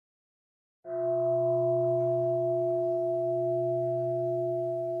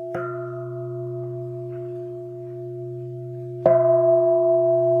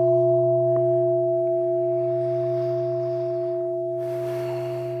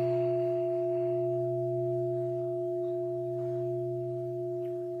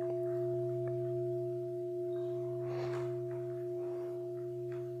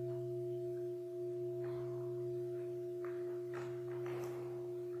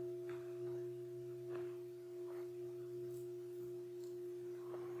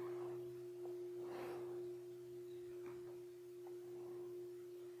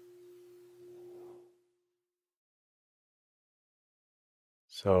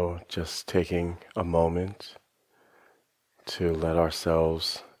So just taking a moment to let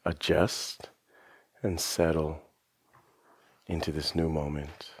ourselves adjust and settle into this new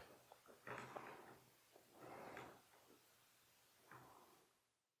moment.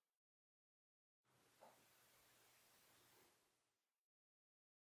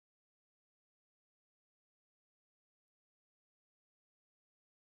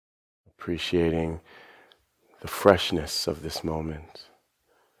 Appreciating the freshness of this moment.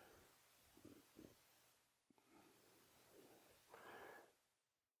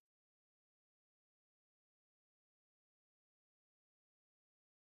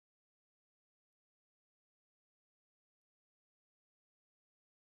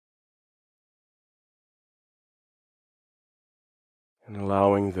 And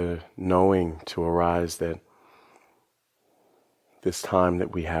allowing the knowing to arise that this time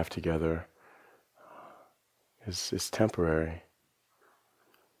that we have together is temporary.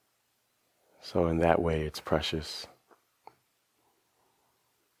 So in that way it's precious.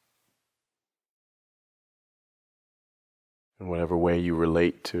 In whatever way you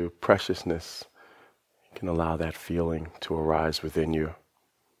relate to preciousness, you can allow that feeling to arise within you.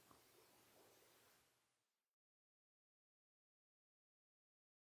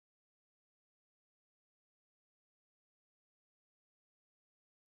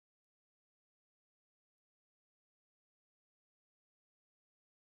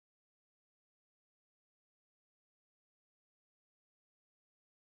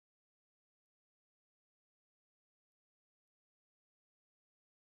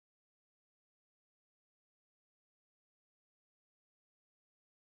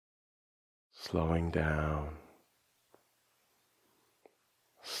 Slowing down,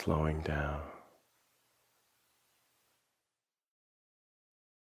 slowing down.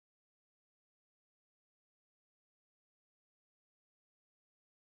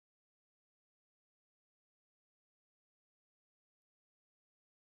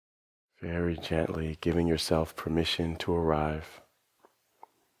 Very gently giving yourself permission to arrive.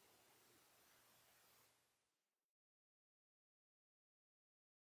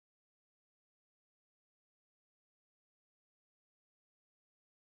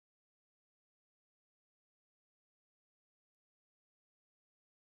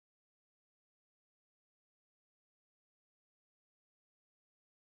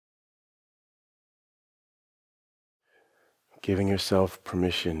 Giving yourself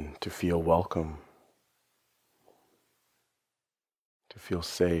permission to feel welcome, to feel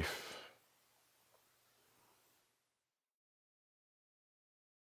safe.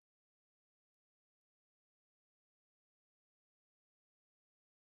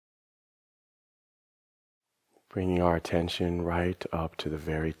 Bringing our attention right up to the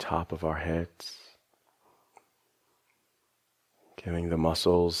very top of our heads. Giving the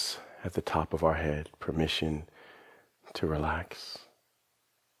muscles at the top of our head permission to relax.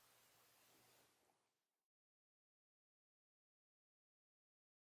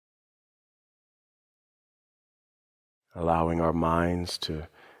 Allowing our minds to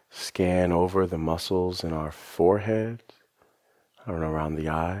scan over the muscles in our forehead and around the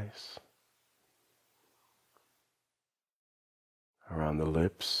eyes, around the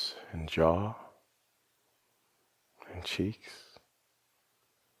lips and jaw and cheeks.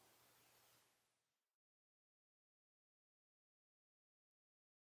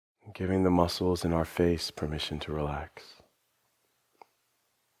 Giving the muscles in our face permission to relax.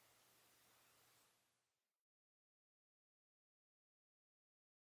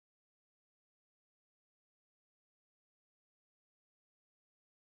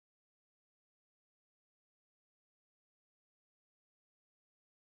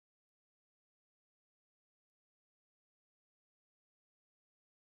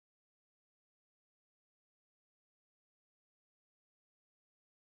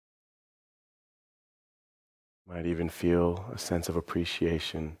 Might even feel a sense of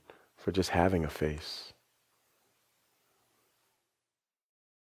appreciation for just having a face.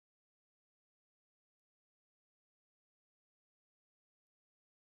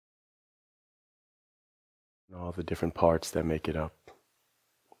 And all the different parts that make it up.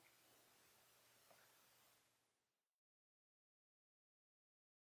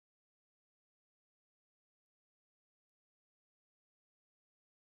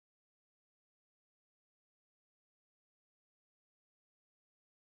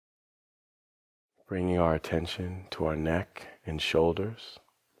 Bringing our attention to our neck and shoulders.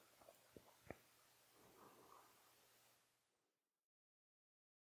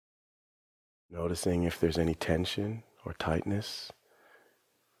 Noticing if there's any tension or tightness.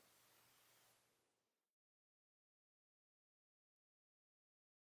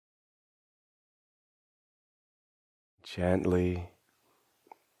 Gently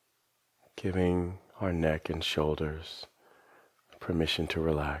giving our neck and shoulders permission to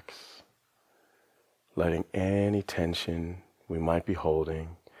relax, letting any tension we might be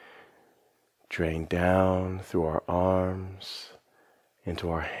holding drain down through our arms, into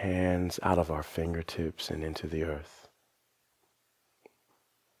our hands, out of our fingertips and into the earth.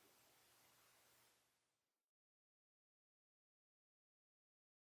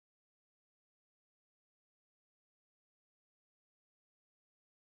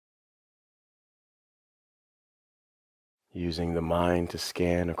 Using the mind to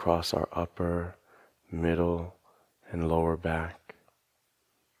scan across our upper, middle, and lower back.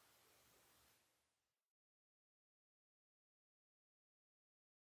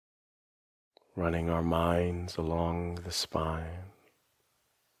 Running our minds along the spine.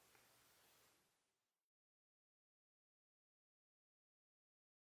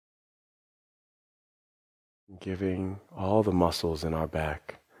 Giving all the muscles in our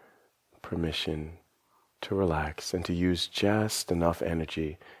back permission to relax and to use just enough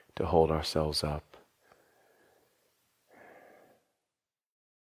energy to hold ourselves up.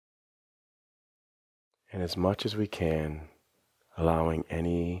 And as much as we can, allowing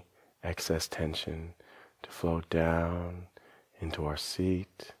any excess tension to flow down into our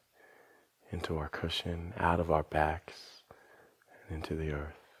seat, into our cushion, out of our backs, and into the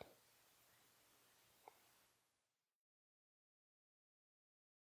earth.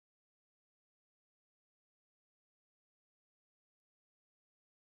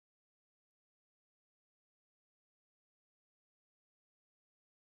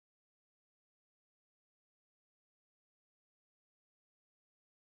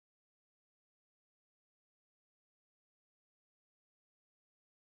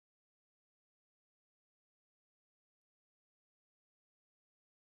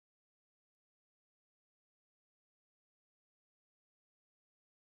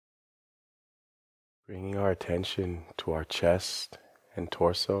 Bringing our attention to our chest and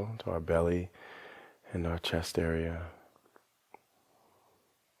torso, to our belly and our chest area.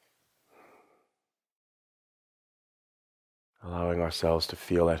 Allowing ourselves to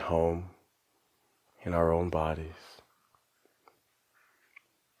feel at home in our own bodies.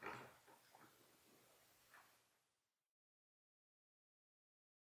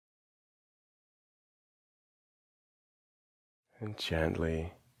 And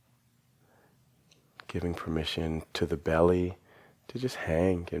gently giving permission to the belly to just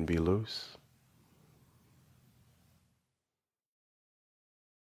hang and be loose.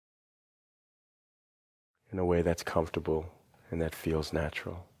 In a way that's comfortable and that feels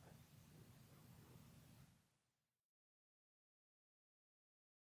natural.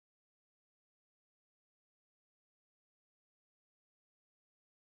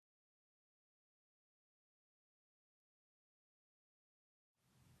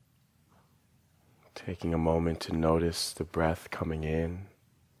 Taking a moment to notice the breath coming in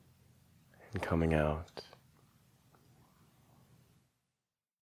and coming out.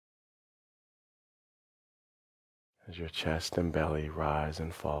 As your chest and belly rise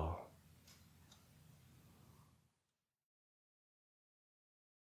and fall.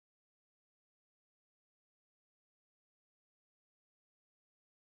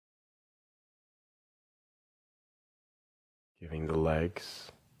 Giving the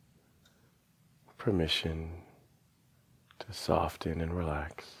legs permission to soften and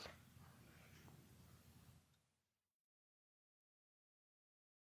relax.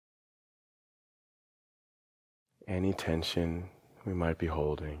 Any tension we might be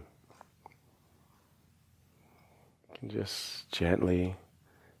holding, you can just gently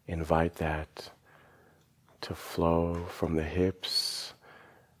invite that to flow from the hips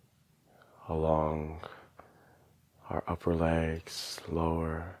along our upper legs,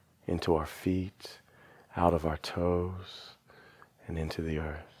 lower, into our feet, out of our toes, and into the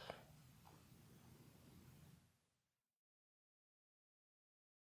earth.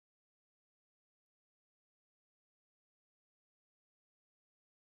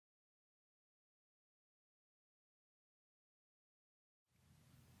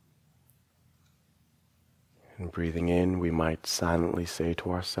 And breathing in, we might silently say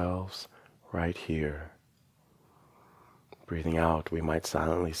to ourselves, right here. Breathing out, we might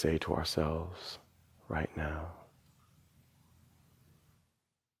silently say to ourselves, right now.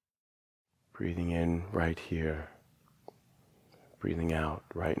 Breathing in right here. Breathing out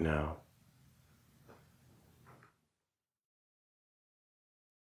right now.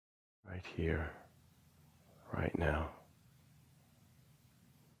 Right here, right now.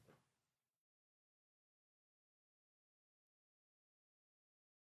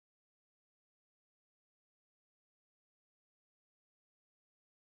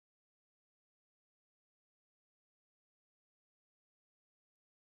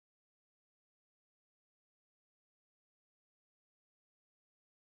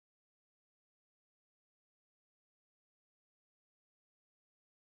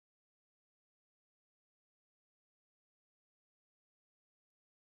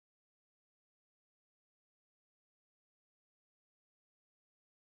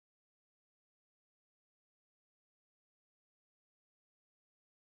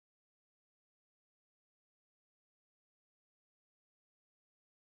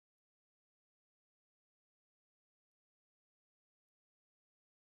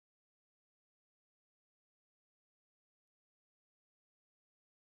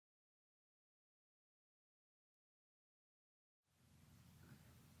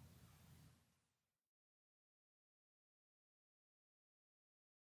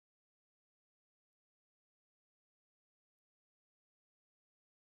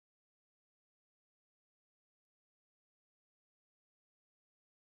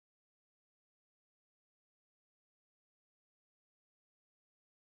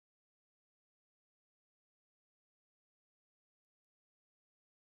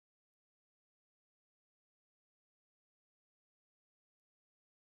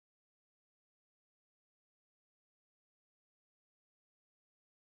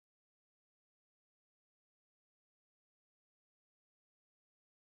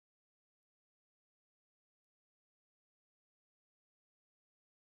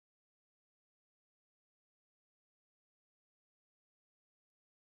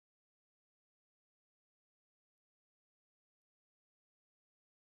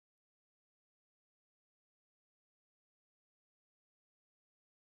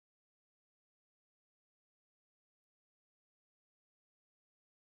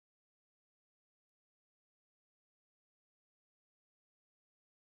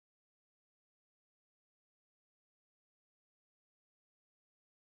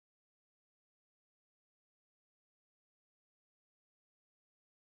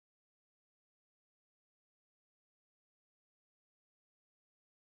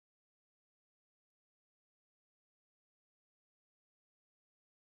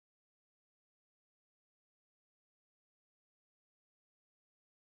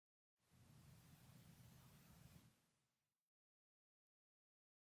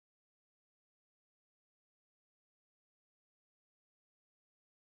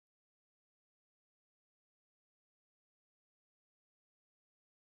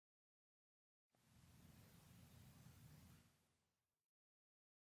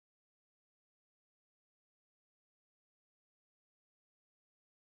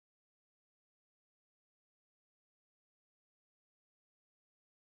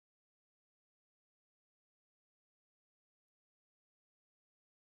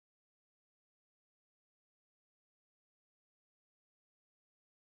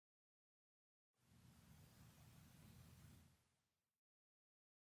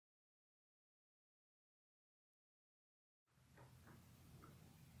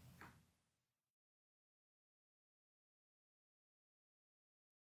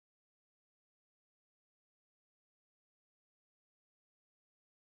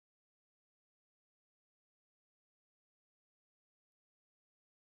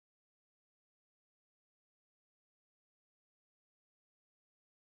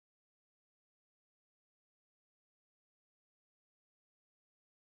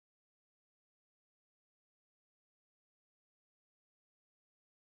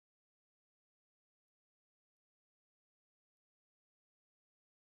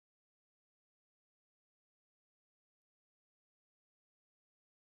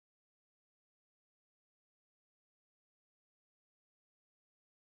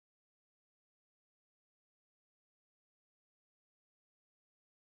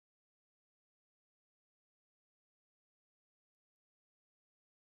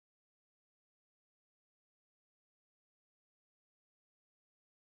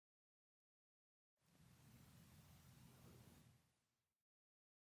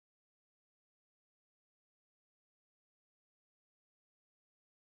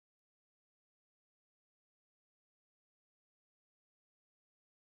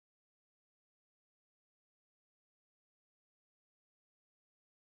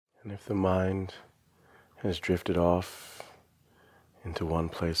 And if the mind has drifted off into one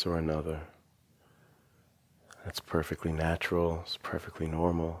place or another, that's perfectly natural, it's perfectly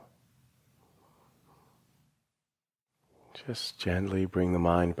normal. Just gently bring the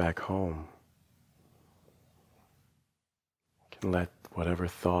mind back home. You can let whatever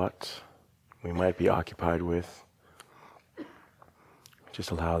thought we might be occupied with, just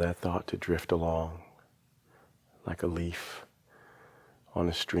allow that thought to drift along like a leaf on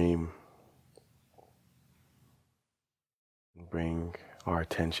a stream. And bring our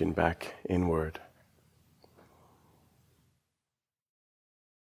attention back inward.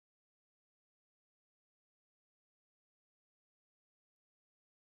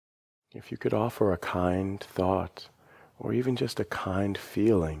 If you could offer a kind thought or even just a kind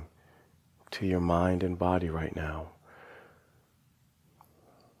feeling to your mind and body right now,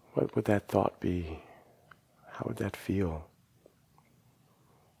 what would that thought be? How would that feel?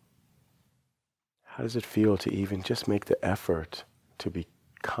 How does it feel to even just make the effort to be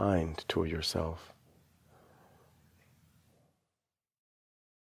kind to yourself?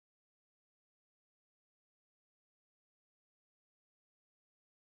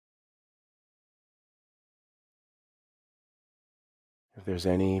 If there's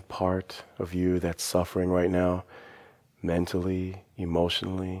any part of you that's suffering right now, mentally,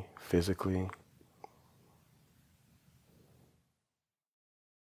 emotionally, physically,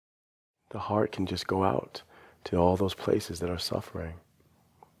 the heart can just go out to all those places that are suffering.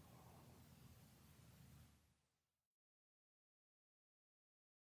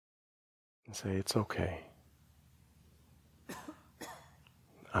 And say, it's okay.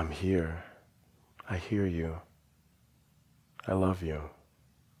 I'm here. I hear you. I love you.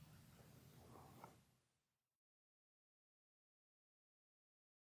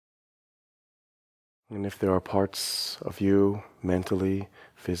 And if there are parts of you, mentally,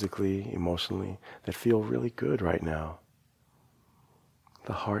 physically, emotionally, that feel really good right now,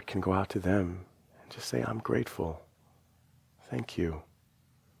 the heart can go out to them and just say, I'm grateful. Thank you.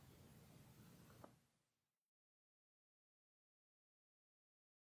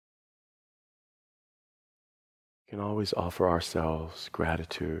 We can always offer ourselves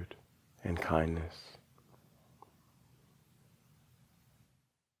gratitude and kindness.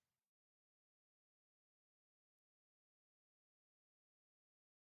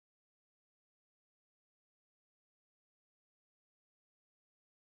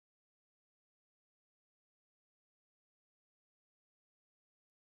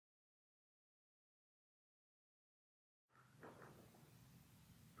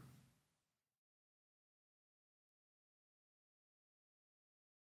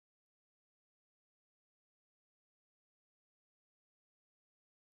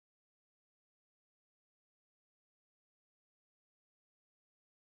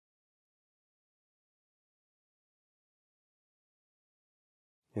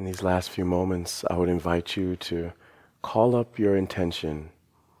 In these last few moments, I would invite you to call up your intention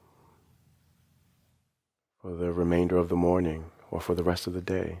for the remainder of the morning or for the rest of the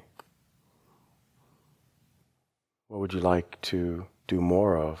day. What would you like to do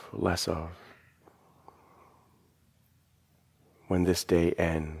more of, less of? When this day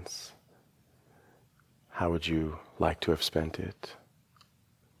ends, how would you like to have spent it?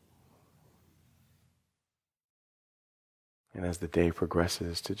 And as the day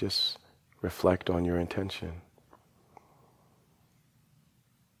progresses, to just reflect on your intention.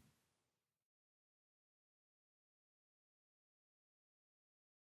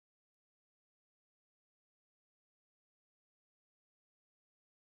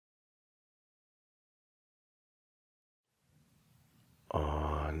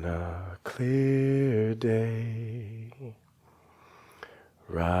 On a clear day,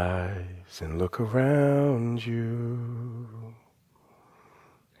 rise and look around you,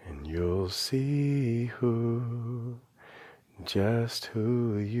 and you'll see just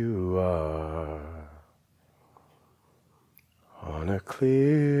who you are. On a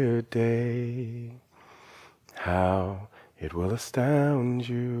clear day, how it will astound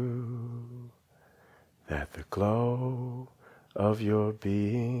you that the glow of your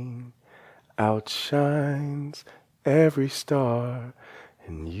being outshines every star,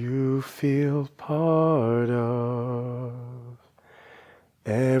 and you feel part of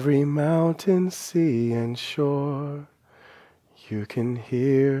every mountain, sea, and shore. You can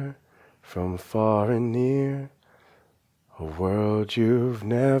hear from far and near a world you've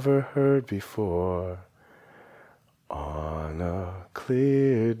never heard before. On a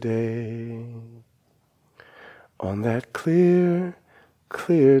clear day, on that clear,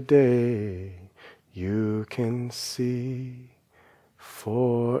 clear day, you can see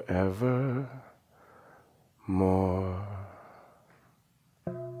forever more.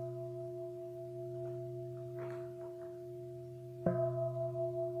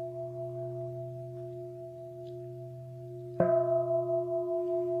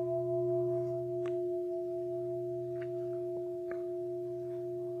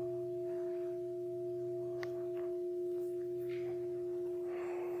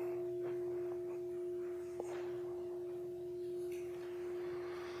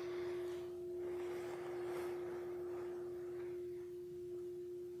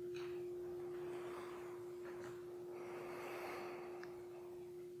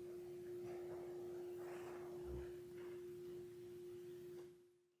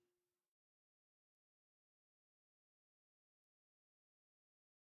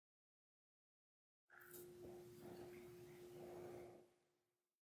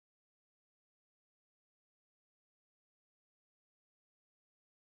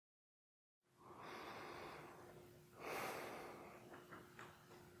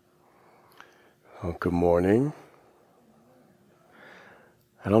 Well, good morning.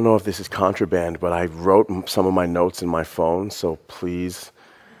 I don't know if this is contraband, but I wrote some of my notes in my phone, so please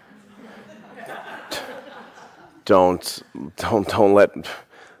don't let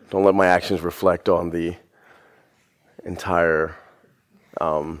my actions reflect on the entire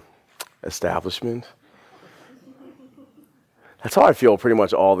establishment. That's how I feel pretty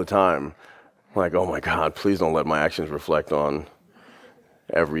much all the time. Like, oh my God, please don't let my actions reflect on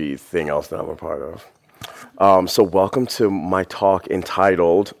everything else that I'm a part of. So welcome to my talk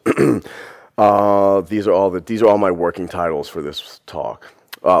entitled, these are all my working titles for this talk.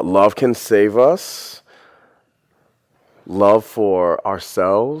 Love Can Save Us, Love for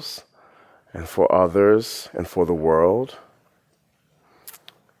Ourselves and for Others and for the World.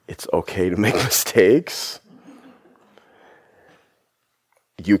 It's okay to make mistakes.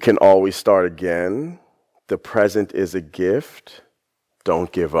 You can always start again. The present is a gift.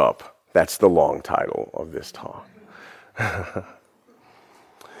 Don't give up. That's the long title of this talk.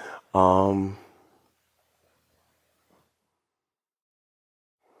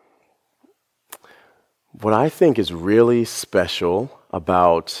 What I think is really special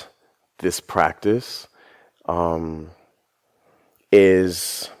about this practice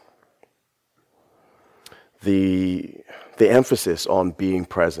is the emphasis on being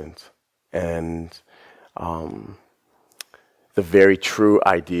present and the very true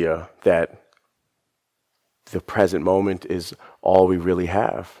idea that the present moment is all we really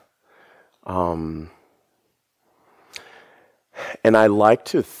have. And I like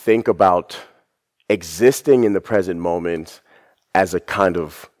to think about existing in the present moment as a kind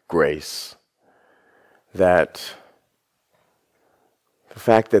of grace. That the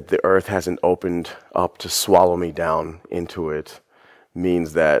fact that the earth hasn't opened up to swallow me down into it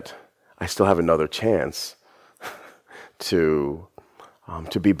means that I still have another chance to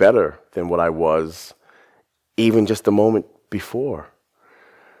be better than what I was even just the moment before.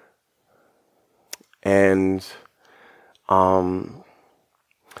 And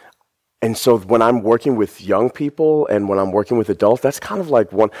so when I'm working with young people and when I'm working with adults, that's kind of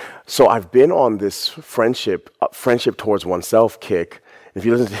like one. So I've been on this friendship towards oneself kick. If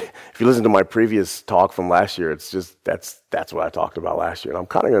you listen to my previous talk from last year, it's just that's what I talked about last year, and I'm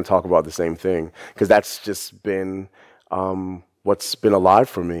kind of going to talk about the same thing because that's just been what's been alive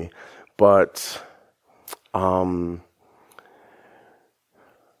for me. But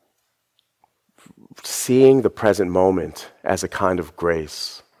seeing the present moment as a kind of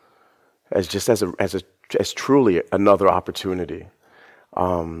grace, as truly another opportunity,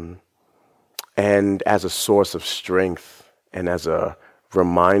 and as a source of strength, and as a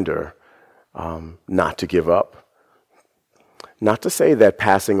reminder not to give up. Not to say that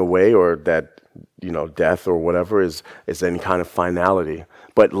passing away or that death or whatever is any kind of finality,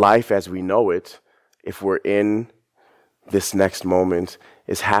 but life as we know it, if we're in this next moment,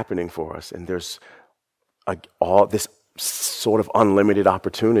 is happening for us, and there's all this sort of unlimited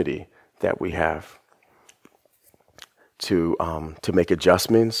opportunity that we have to make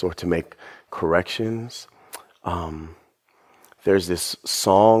adjustments or to make corrections. There's this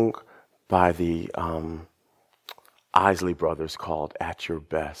song by the Isley Brothers called "At Your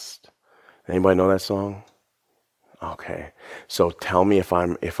Best." Anybody know that song? Okay, so tell me if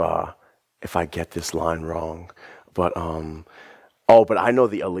I get this line wrong. But but I know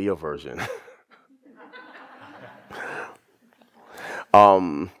the Aaliyah version.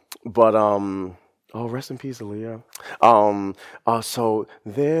 Rest in peace, Aaliyah. So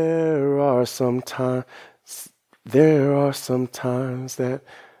there are some times that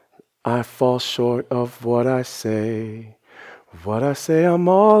I fall short of what I say. What I say I'm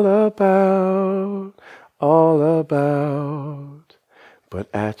all about, all about. But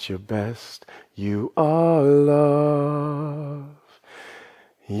at your best, you are love.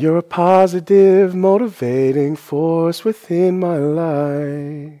 You're a positive, motivating force within my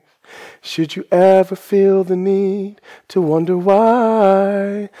life. Should you ever feel the need to wonder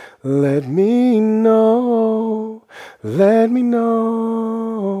why, let me know, let me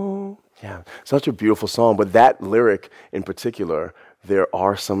know. Yeah, such a beautiful song, but that lyric in particular, there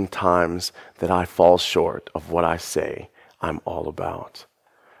are some times that I fall short of what I say I'm all about.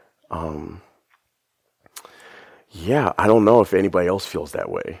 Yeah, I don't know if anybody else feels that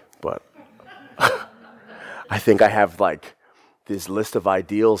way, but I think I have like this list of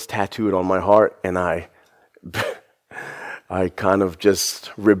ideals tattooed on my heart, and I kind of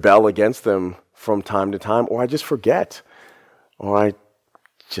just rebel against them from time to time, or I just forget, or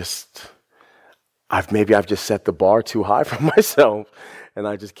maybe I've just set the bar too high for myself, and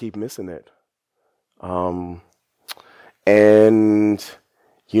I just keep missing it. And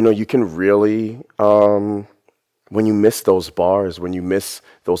you can really, when you miss those bars, when you miss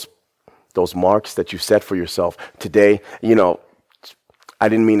those marks that you set for yourself today, I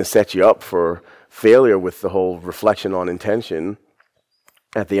didn't mean to set you up for failure with the whole reflection on intention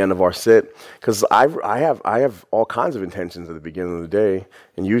at the end of our sit, because I have all kinds of intentions at the beginning of the day,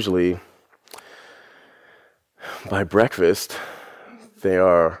 and usually by breakfast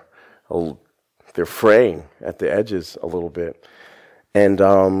they're fraying at the edges a little bit, and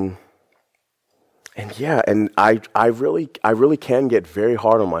I really can get very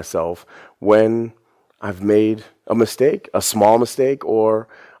hard on myself when I've made a mistake, a small mistake or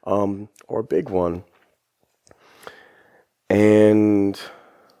a big one. And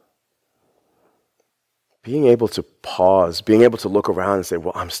being able to pause, being able to look around and say,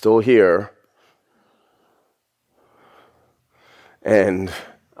 well, I'm still here. And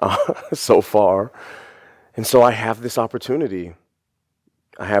so far. And so I have this opportunity.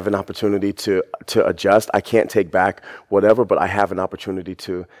 I have an opportunity to adjust. I can't take back whatever, but I have an opportunity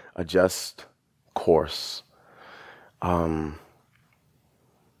to adjust course. There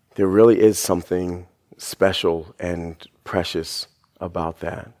really is something special and precious about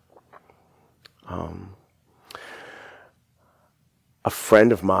that. A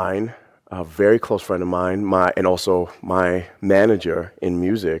friend of mine, a very close friend of mine, and also my manager in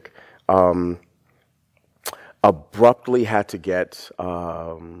music, abruptly had to get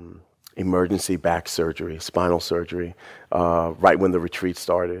emergency back surgery, spinal surgery, right when the retreat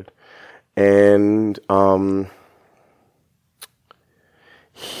started. And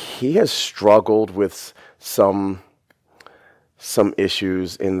he has struggled with some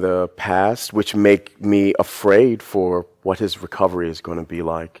issues in the past, which make me afraid for what his recovery is going to be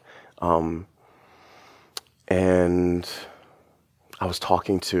like. And I was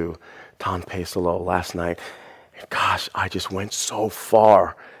talking to Tom Pesalo last night. And gosh, I just went so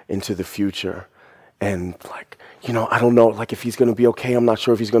far into the future. And I don't know, if he's going to be okay. I'm not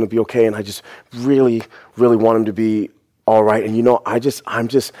sure if he's going to be okay. And I just really, really want him to be all right. And I'm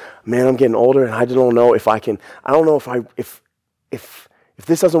getting older, and I don't know if I can. I don't know if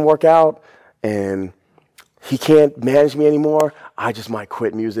this doesn't work out and he can't manage me anymore, I just might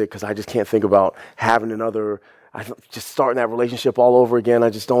quit music, because I just can't think about having just starting that relationship all over again.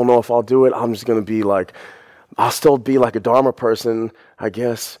 I just don't know if I'll do it. I'm just going to be I'll still be like a Dharma person, I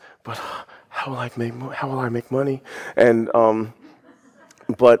guess, but how will I make money? And,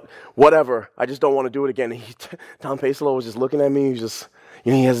 but whatever, I just don't want to do it again. Tom Pesalo was just looking at me. He was just,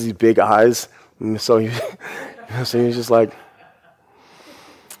 he has these big eyes. And so he's just like,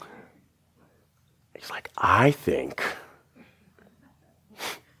 I think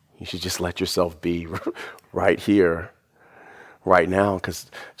you should just let yourself be right here, right now, because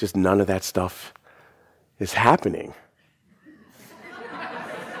just none of that stuff is happening. I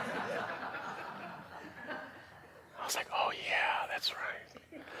was like, oh yeah, that's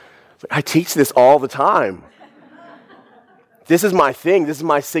right. I teach this all the time. This is my thing. This is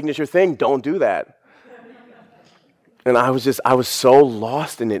my signature thing. Don't do that. And I was so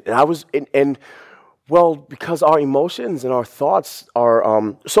lost in it. And well, because our emotions and our thoughts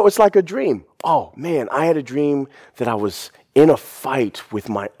are, so it's like a dream. Oh man, I had a dream that I was in a fight with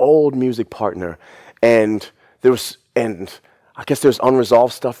my old music partner, and I guess there's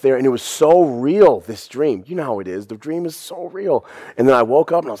unresolved stuff there, and it was so real, this dream. You know how it is. The dream is so real. And then I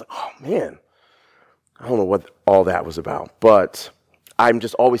woke up and I was like, oh man, I don't know what all that was about, but I'm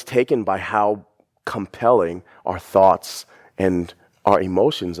just always taken by how compelling our thoughts and our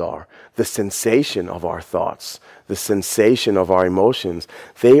emotions are, the sensation of our thoughts, the sensation of our emotions.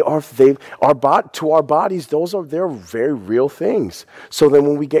 To our bodies, they're very real things. So then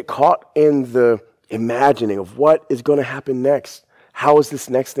when we get caught in the imagining of what is going to happen next, how is this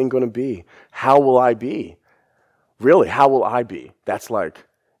next thing going to be? How will I be? Really, how will I be? That's like,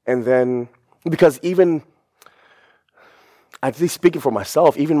 and then, because even, at least speaking for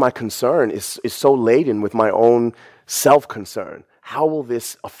myself, even my concern is so laden with my own self-concern. How will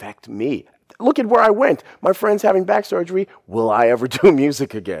this affect me? Look at where I went. My friend's having back surgery. Will I ever do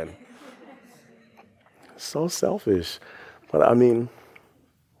music again? So selfish. But I mean,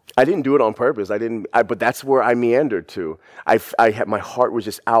 I didn't do it on purpose. But that's where I meandered to. My heart was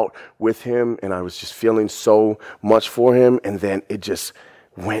just out with him, and I was just feeling so much for him, and then it just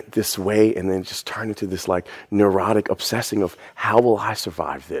went this way, and then just turned into this like neurotic obsessing of how will I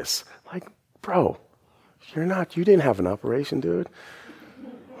survive this? Like, bro, you didn't have an operation, dude.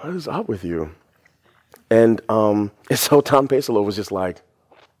 What is up with you? And so Tom Pesalo was just like,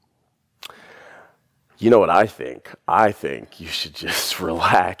 you know what I think? I think you should just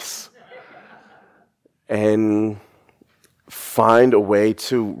relax and find a way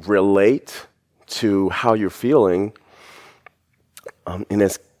to relate to how you're feeling in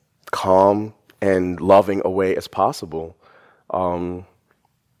as calm and loving a way as possible.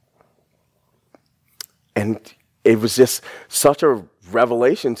 And it was just such a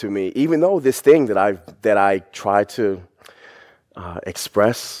revelation to me, even though this thing that I try to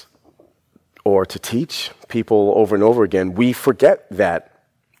express or to teach people over and over again, we forget that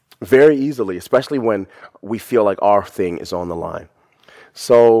very easily, especially when we feel like our thing is on the line.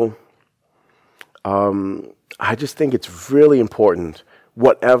 So I just think it's really important.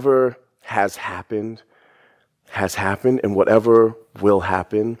 Whatever has happened, and whatever will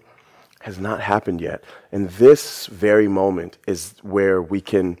happen has not happened yet. And this very moment is where we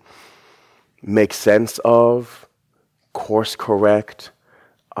can make sense of, course correct,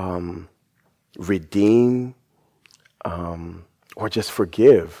 redeem, or just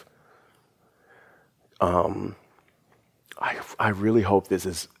forgive. I really hope this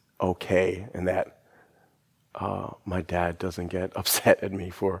is okay, and that my dad doesn't get upset at me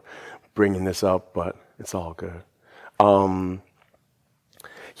for bringing this up, but it's all good.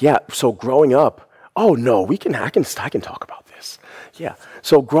 Yeah, so growing up, oh no, I can talk about this. Yeah,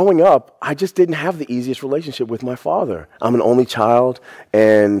 so growing up, I just didn't have the easiest relationship with my father. I'm an only child,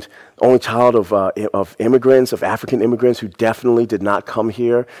 and only child of immigrants, of African immigrants who definitely did not come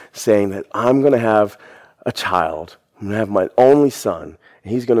here saying that I'm going to have a child. I'm going to have my only son,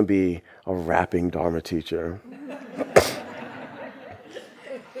 and he's going to be a rapping Dharma teacher.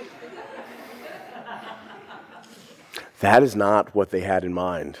 That is not what they had in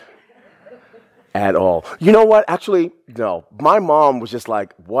mind at all. You know what? Actually, no. My mom was just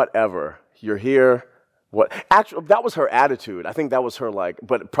like, whatever. You're here. What? Actually, that was her attitude. I think that was her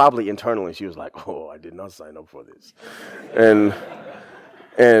but probably internally she was like, oh, I did not sign up for this.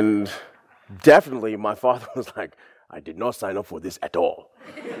 And definitely my father was like, I did not sign up for this at all.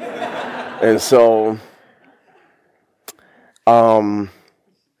 And so,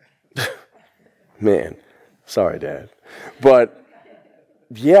 man, sorry, Dad. But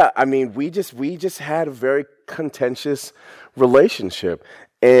yeah, I mean, we just had a very contentious relationship,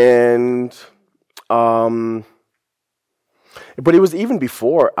 and but it was even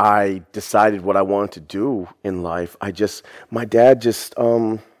before I decided what I wanted to do in life. My dad just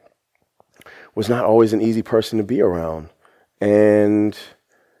was not always an easy person to be around, and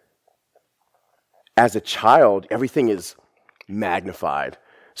as a child, everything is magnified.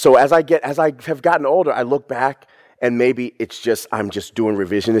 So as I have gotten older, I look back. And maybe I'm just doing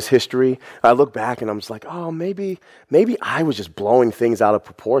revisionist history. I look back and I'm just like, oh, maybe I was just blowing things out of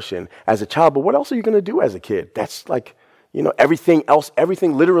proportion as a child. But what else are you going to do as a kid? That's like, everything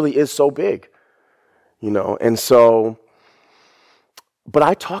literally is so big, And so, but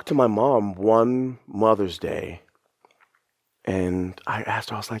I talked to my mom one Mother's Day, and I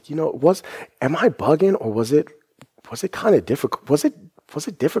asked her, I was like, am I bugging, or was it kind of difficult? Was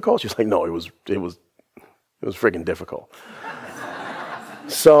it difficult? She was like, no, it was freaking difficult.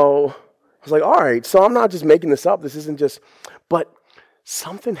 So I was like, all right, so I'm not just making this up. This isn't just, but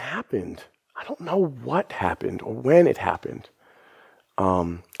something happened. I don't know what happened or when it happened.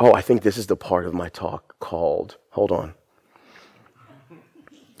 I think this is the part of my talk called, hold on.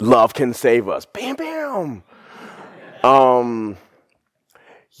 Love Can Save Us. Bam, bam.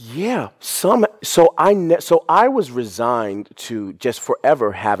 Yeah, so I was resigned to just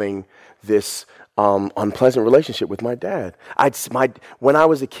forever having this unpleasant relationship with my dad. When I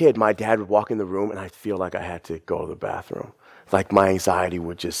was a kid, my dad would walk in the room and I'd feel like I had to go to the bathroom. Like my anxiety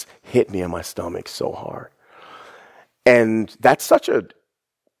would just hit me in my stomach so hard. And that's such a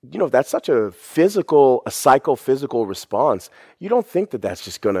psychophysical response. You don't think that that's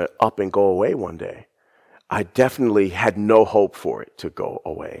just going to up and go away one day. I definitely had no hope for it to go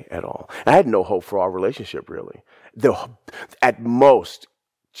away at all. I had no hope for our relationship, really. At most,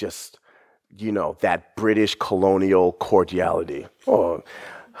 just, that British colonial cordiality. Oh,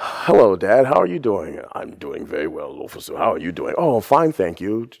 hello, Dad. How are you doing? I'm doing very well, Ofosu. How are you doing? Oh, fine, thank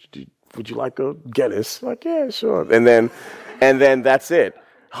you. Would you like a Guinness? Like, yeah, sure. And then that's it.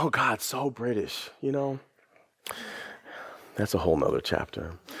 Oh, God, so British, That's a whole nother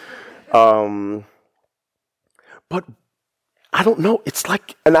chapter. But I don't know. It's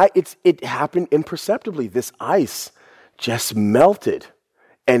like, it happened imperceptibly. This ice just melted,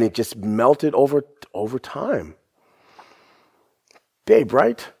 and it just melted over time. Babe,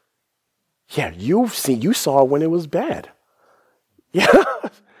 right? Yeah, you saw when it was bad. Yeah.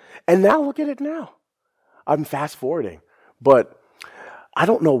 And now look at it now. I'm fast forwarding, but I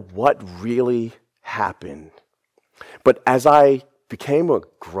don't know what really happened. But as I became a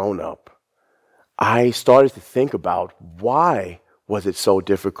grown-up, I started to think about why was it so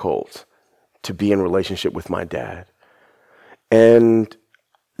difficult to be in relationship with my dad. And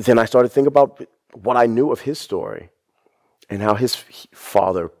then I started to think about what I knew of his story and how his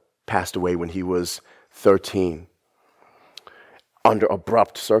father passed away when he was 13 under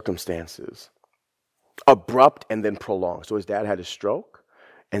abrupt circumstances. Abrupt and then prolonged. So his dad had a stroke,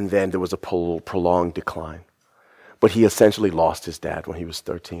 and then there was a prolonged decline. But he essentially lost his dad when he was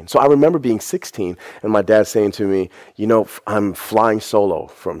 13. So I remember being 16 and my dad saying to me, I'm flying solo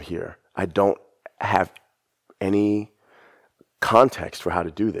from here. I don't have any context for how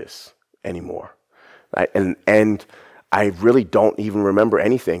to do this anymore. Right? And I really don't even remember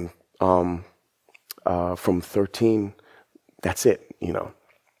anything from 13. That's it,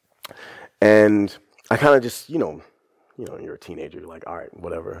 And I kind of just, you're a teenager. You're like, all right,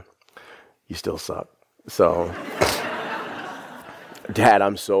 whatever. You still suck. So, Dad,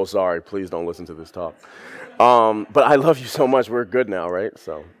 I'm so sorry. Please don't listen to this talk. But I love you so much. We're good now, right?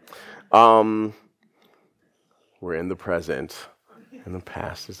 So, we're in the present, and the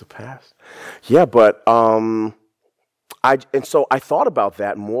past is the past. Yeah, but so I thought about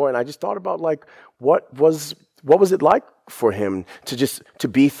that more, and I just thought about like what was it like for him to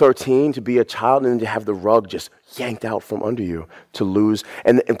be 13, to be a child, and then to have the rug just yanked out from under you, to lose.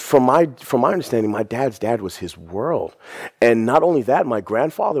 And from my understanding, my dad's dad was his world. And not only that, my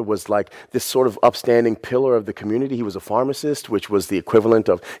grandfather was like this sort of upstanding pillar of the community. He was a pharmacist, which was the equivalent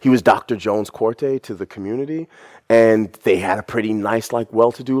of, he was Dr. Jones-Quartey to the community. And they had a pretty nice, like,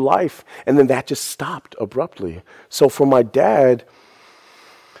 well-to-do life. And then that just stopped abruptly. So for my dad,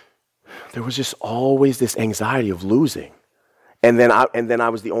 there was just always this anxiety of losing. And then I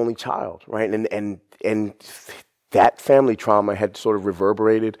was the only child, right? And that family trauma had sort of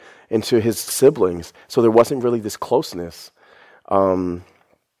reverberated into his siblings. So there wasn't really this closeness. And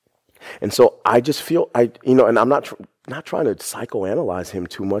so I just feel, and I'm not trying to psychoanalyze him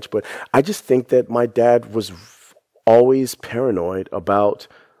too much, but I just think that my dad was always paranoid about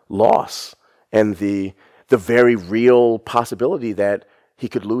loss and the very real possibility that he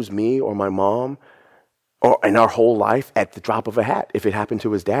could lose me or my mom in our whole life at the drop of a hat. If it happened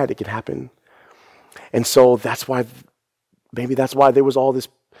to his dad, it could happen. And so maybe that's why there was all this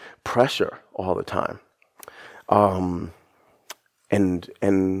pressure all the time. And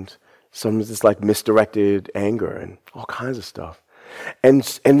some of this like misdirected anger and all kinds of stuff. And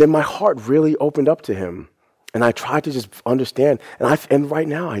then my heart really opened up to him. And I tried to just understand. And right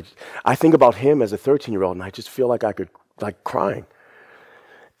now I think about him as a 13-year-old, and I just feel like I could, like, crying.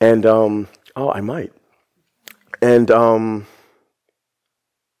 And, I might. And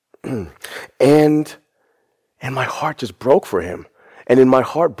my heart just broke for him. And in my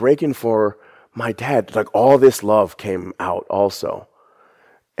heart breaking for my dad, like, all this love came out also.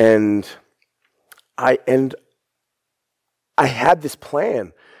 And I had this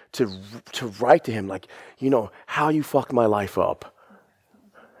plan to write to him, like, how you fucked my life up,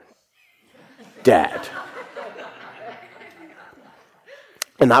 Dad.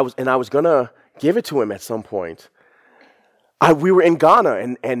 And I was gonna give it to him at some point. We were in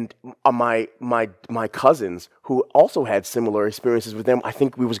Ghana, and my cousins who also had similar experiences with them. I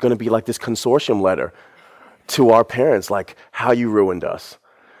think we was gonna be like this consortium letter to our parents, like, how you ruined us,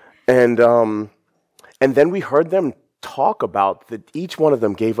 and then we heard them talk about that. Each one of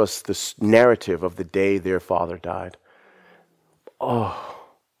them gave us this narrative of the day their father died. Oh,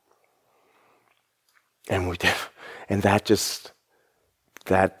 and we did, and that just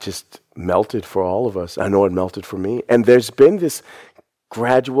that just melted for all of us. I know it melted for me. And there's been this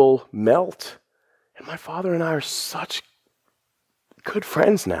gradual melt. And my father and I are such good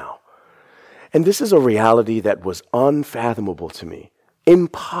friends now. And this is a reality that was unfathomable to me,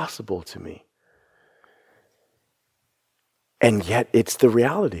 impossible to me. And yet it's the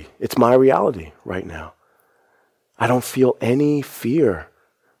reality. It's my reality right now. I don't feel any fear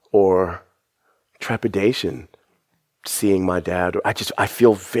or trepidation seeing my dad. I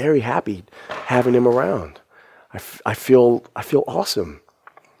feel very happy having him around. I feel awesome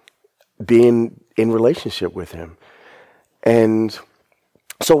being in relationship with him. And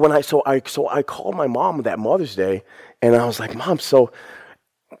so I called my mom that Mother's Day, and I was like, Mom,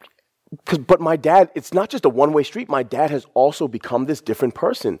 but my dad, it's not just a one-way street. My dad has also become this different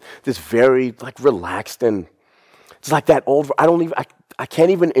person, this very relaxed, and it's like that old. I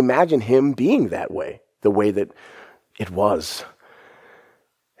can't even imagine him being that way, the way that it was.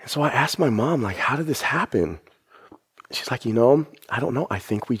 And so I asked my mom, how did this happen? She's like, I don't know. I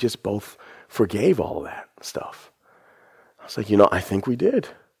think we just both forgave all of that stuff. I was like, I think we did.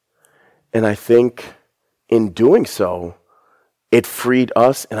 And I think in doing so, it freed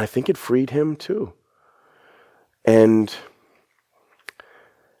us, and I think it freed him too. And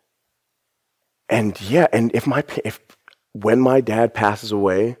when my dad passes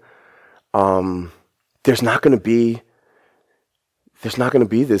away, there's not going to be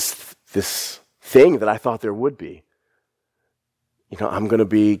this thing that I thought there would be. I'm going to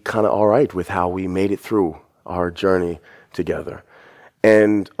be kind of all right with how we made it through our journey together.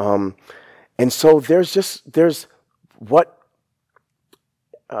 And so there's what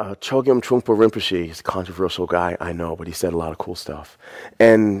Chogyam Trungpa Rinpoche is a controversial guy, I know, but he said a lot of cool stuff.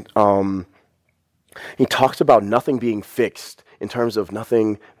 And he talks about nothing being fixed in terms of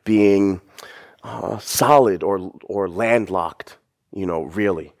nothing being solid or landlocked,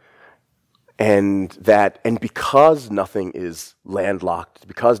 really. And because nothing is landlocked,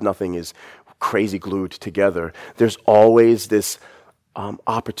 because nothing is crazy glued together, there's always this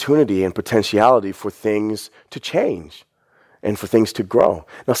opportunity and potentiality for things to change and for things to grow.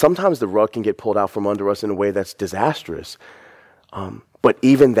 Now, sometimes the rug can get pulled out from under us in a way that's disastrous. But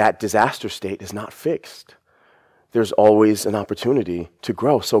even that disaster state is not fixed. There's always an opportunity to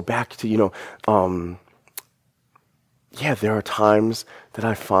grow. So back to, there are times that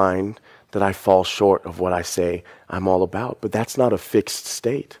I find that I fall short of what I say I'm all about, but that's not a fixed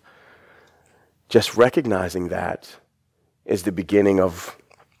state. Just recognizing that is the beginning of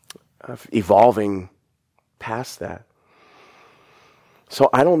evolving past that. So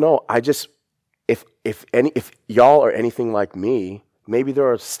I don't know. If y'all are anything like me, maybe there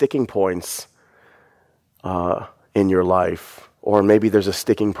are sticking points in your life, or maybe there's a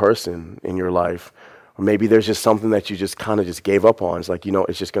sticking person in your life, or maybe there's just something that you just kind of just gave up on. It's like,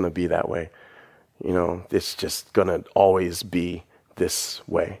 it's just going to be that way. It's just going to always be this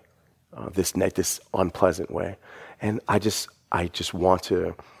way, this unpleasant way. And I just want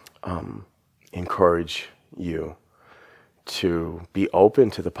to encourage you to be open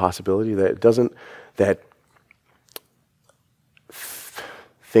to the possibility that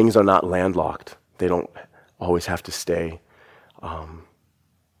things are not landlocked. They don't always have to stay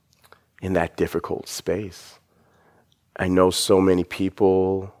in that difficult space. I know so many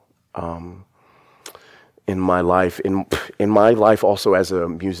people in my life, in my life also as a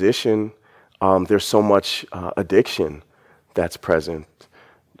musician, there's so much addiction that's present.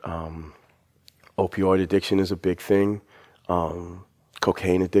 Opioid addiction is a big thing.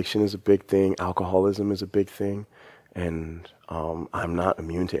 Cocaine addiction is a big thing. Alcoholism is a big thing. And I'm not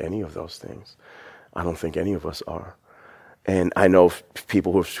immune to any of those things. I don't think any of us are. And I know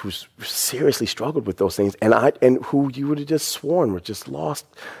people who seriously struggled with those things, and who you would have just sworn were just lost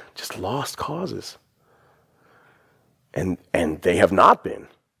causes. And they have not been.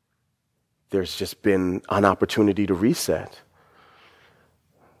 There's just been an opportunity to reset.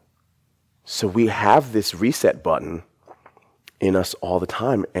 So we have this reset button in us all the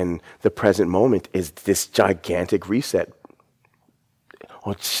time, and the present moment is this gigantic reset,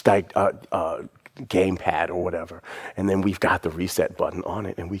 or gamepad or whatever, and then we've got the reset button on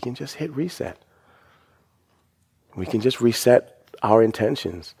it, and we can just hit reset. We can just reset our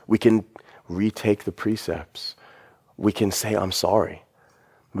intentions. We can retake the precepts. We can say, I'm sorry.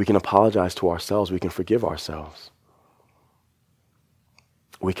 We can apologize to ourselves. We can forgive ourselves.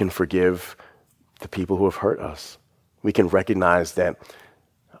 We can forgive the people who have hurt us. We can recognize that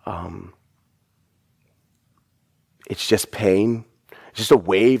it's just pain. It's just a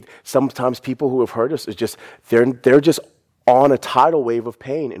wave. Sometimes people who have hurt us is just they're just on a tidal wave of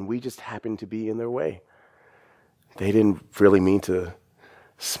pain, and we just happen to be in their way. They didn't really mean to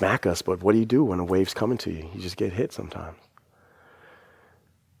smack us, but what do you do when a wave's coming to you? You just get hit sometimes.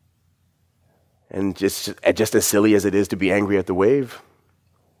 And just as silly as it is to be angry at the wave,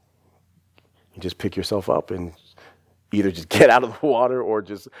 you just pick yourself up and either just get out of the water or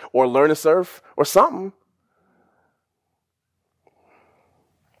learn to surf or something.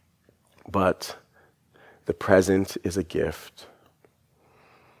 But the present is a gift.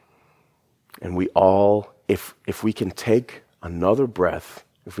 And we all, if we can take another breath,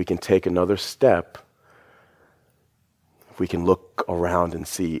 if we can take another step, if we can look around and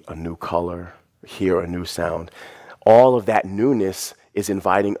see a new color, hear a new sound, all of that newness is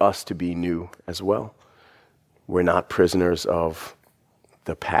inviting us to be new as well. We're not prisoners of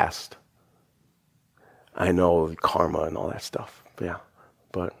the past. I know karma and all that stuff, yeah,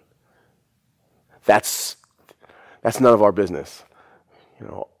 but that's none of our business.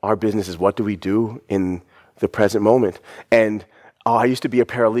 Our business is what do we do in the present moment. And I used to be a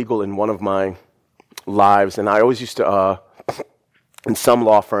paralegal in one of my lives, and I always used to, in some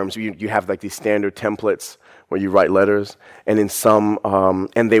law firms, you have like these standard templates where you write letters, and in some,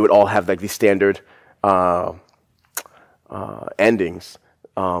 and they would all have like these standard endings.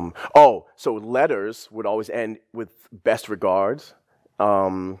 So letters would always end with best regards,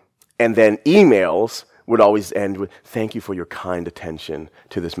 and then emails would always end with, thank you for your kind attention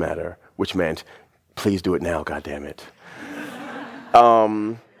to this matter, which meant, please do it now, goddammit.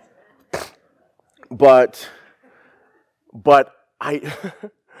 But I,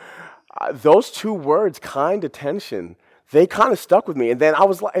 those two words, kind attention, they kind of stuck with me. And then I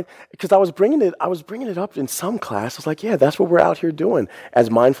was like, because I was bringing it up in some class. I was like, yeah, that's what we're out here doing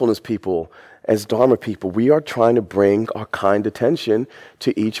as mindfulness people, as Dharma people. We are trying to bring our kind attention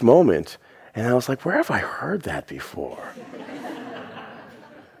to each moment. And I was like, where have I heard that before?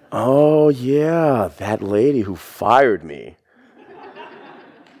 Oh, yeah, that lady who fired me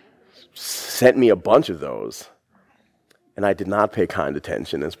sent me a bunch of those. And I did not pay kind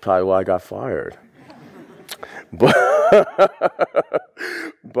attention. That's probably why I got fired. But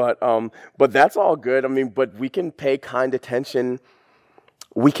that's all good. I mean, but we can pay kind attention.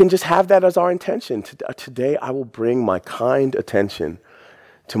 We can just have that as our intention. Today, I will bring my kind attention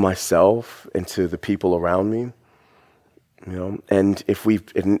to myself and to the people around me. And if we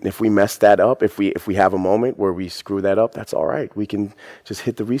mess that up, if we have a moment where we screw that up, that's all right. We can just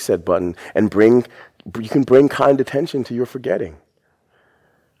hit the reset button and you can bring kind attention to your forgetting.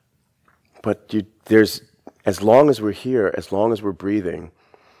 But as long as we're here, as long as we're breathing,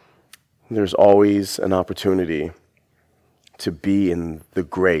 there's always an opportunity to be in the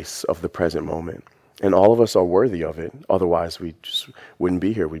grace of the present moment. And all of us are worthy of it. Otherwise, we just wouldn't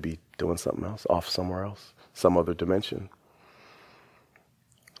be here. We'd be doing something else, off somewhere else, some other dimension.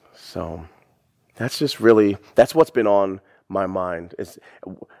 So that's what's been on my mind.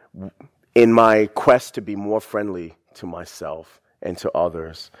 In my quest to be more friendly to myself and to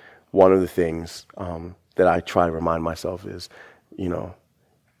others, one of the things that I try to remind myself is,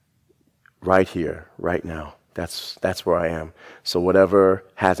 right here, right now. That's where I am. So whatever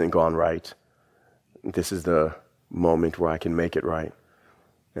hasn't gone right, this is the moment where I can make it right,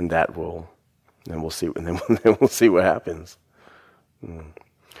 and then we'll see what happens.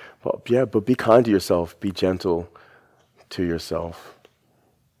 But be kind to yourself. Be gentle to yourself.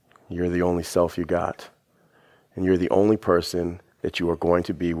 You're the only self you got, and you're the only person that you are going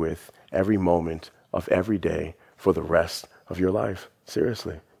to be with every moment of every day for the rest of your life.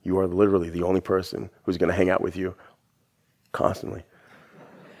 Seriously, you are literally the only person who's going to hang out with you constantly.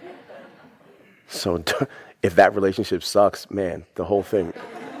 So if that relationship sucks, man, the whole thing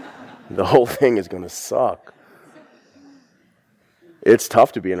is going to suck. It's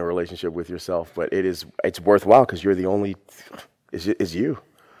tough to be in a relationship with yourself, but it's worthwhile because you're the only, is you.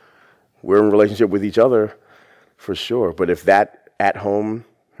 We're in a relationship with each other for sure, but if that at-home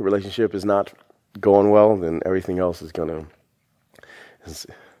relationship is not going well, then everything else is going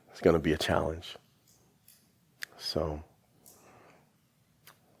to be a challenge. So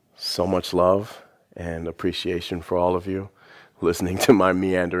much love and appreciation for all of you listening to my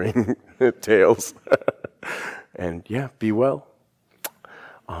meandering tales. And yeah, be well.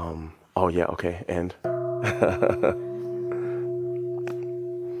 And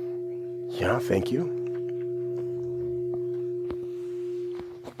yeah, thank you.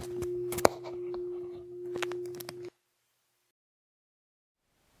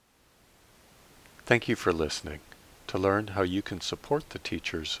 Thank you for listening. To learn how you can support the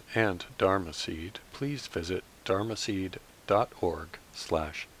teachers and Dharma Seed, please visit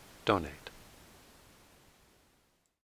dharmaseed.org/donate.